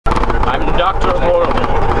Dr. Horrible.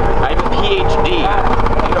 I have a PhD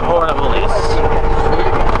in horribleness.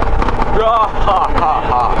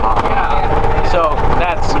 So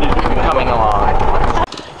that's coming along.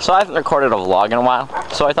 So I haven't recorded a vlog in a while,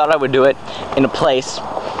 so I thought I would do it in a place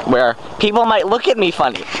where people might look at me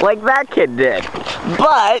funny, like that kid did.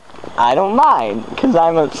 But I don't mind, because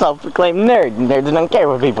I'm a self-proclaimed nerd, and nerds don't care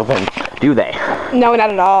what people think, do they? No, not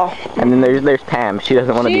at all. And then there's Pam. She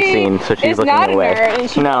doesn't want to be seen, so she's looking away.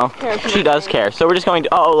 No, she does care. So we're just going to,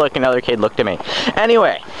 oh look, another kid looked at me.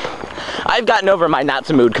 Anyway, I've gotten over my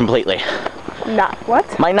not-so mood completely. Not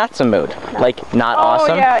what? My not-so mood. No. Like, not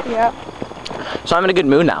awesome. Oh, yeah. So I'm in a good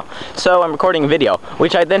mood now. So I'm recording a video,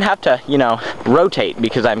 which I then have to, you know, rotate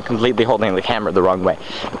because I'm completely holding the camera the wrong way.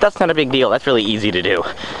 But that's not a big deal. That's really easy to do.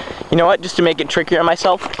 You know what? Just to make it trickier on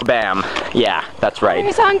myself, bam. Yeah, that's right.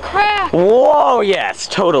 He's on crack. Whoa, yes,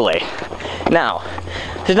 totally. Now,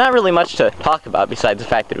 there's not really much to talk about besides the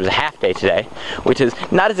fact that it was a half day today, which is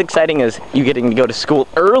not as exciting as you getting to go to school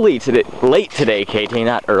early today, late today, Katie,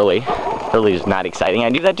 not early. Early is not exciting. I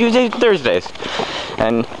do that Tuesdays and Thursdays.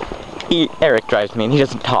 And Eric drives me and he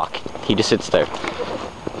doesn't talk. He just sits there.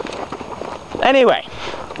 Anyway,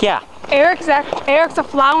 yeah. Eric's a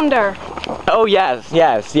flounder. Oh yes.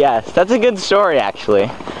 That's a good story actually.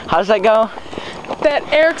 How does that go? That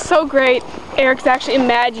Eric's so great, Eric's actually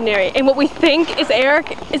imaginary. And what we think is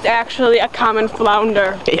Eric is actually a common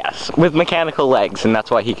flounder. Yes, with mechanical legs, and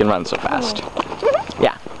that's why he can run so fast.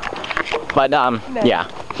 Yeah. But yeah.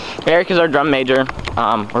 Eric is our drum major.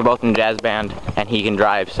 We're both in jazz band, and he can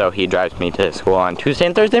drive, so he drives me to school on Tuesday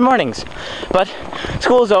and Thursday mornings. But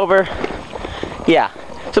school's over. Yeah.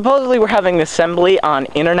 Supposedly we're having an assembly on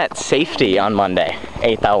internet safety on Monday,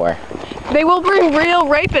 8th hour. They will bring real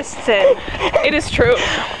rapists in. It is true.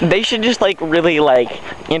 They should just really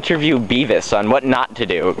interview Beavis on what not to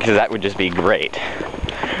do, because that would just be great.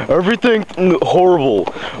 Everything horrible.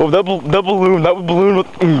 Oh, that balloon was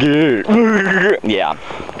gay. Yeah.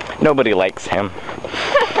 Nobody likes him.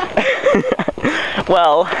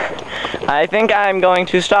 Well, I think I'm going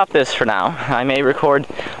to stop this for now. I may record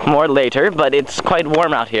more later, but it's quite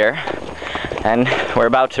warm out here. And we're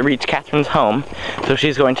about to reach Kathryn's home, so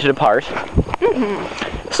she's going to depart.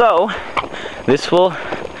 So, this will,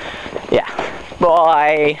 yeah.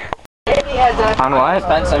 Bye. On what? I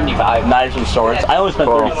spent 75 knives and swords. I only spent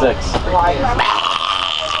 36.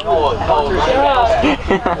 I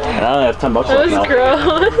only have 10 bucks left now.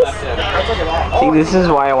 Gross. See, this is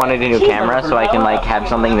why I wanted a new camera, so I can have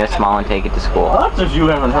something this small and take it to school. Well, that's if you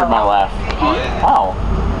haven't heard my laugh. Wow.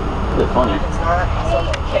 That's funny.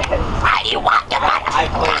 Why do you want to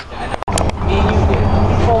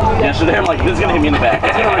Yesterday I'm like, this is gonna hit me in the back.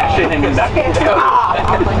 It's gonna shit hit me in the back.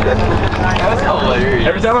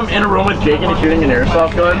 Every time I'm in a room with Jake and he's shooting an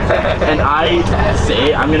airsoft gun, and I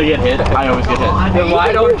say I'm gonna get hit, I always get hit. Then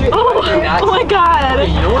why don't you? Oh my god.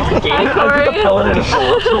 You know what's game? I pick a pellet in a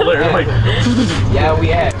shoulder. I'm like, Yeah, we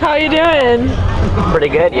have. How you doing? Pretty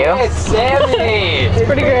good, you? It's Sammy. It's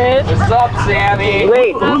pretty good. What's up, Sammy?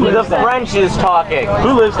 Wait, the French is talking.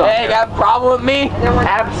 who lives down Hey, you got a problem with me?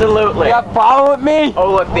 Absolutely. You got a problem with me?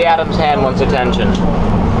 Oh look, the Adam's hand wants attention.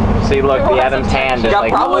 See, look, the Adam's hand You is got a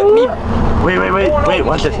problem with me? Wait,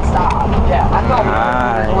 watch this.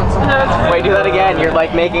 Wait, do that again. You're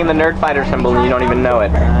making the nerdfighter symbol and you don't even know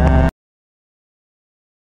it.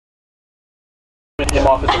 Him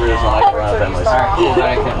off at the rear so I can run families. Alright, cool, but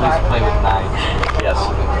I can at least play with knives. Yes.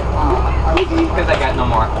 Because I got no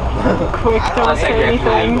more. Quick, don't Unless I say grab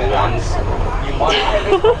anything. ones. What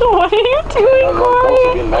are you doing, Corey?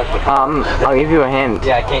 I'll give you a hint.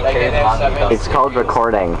 Yeah, I can't carry them on me though. It's called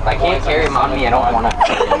recording. If I can't carry them on me, I don't want to.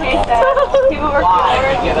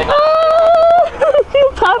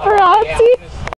 Paparazzi.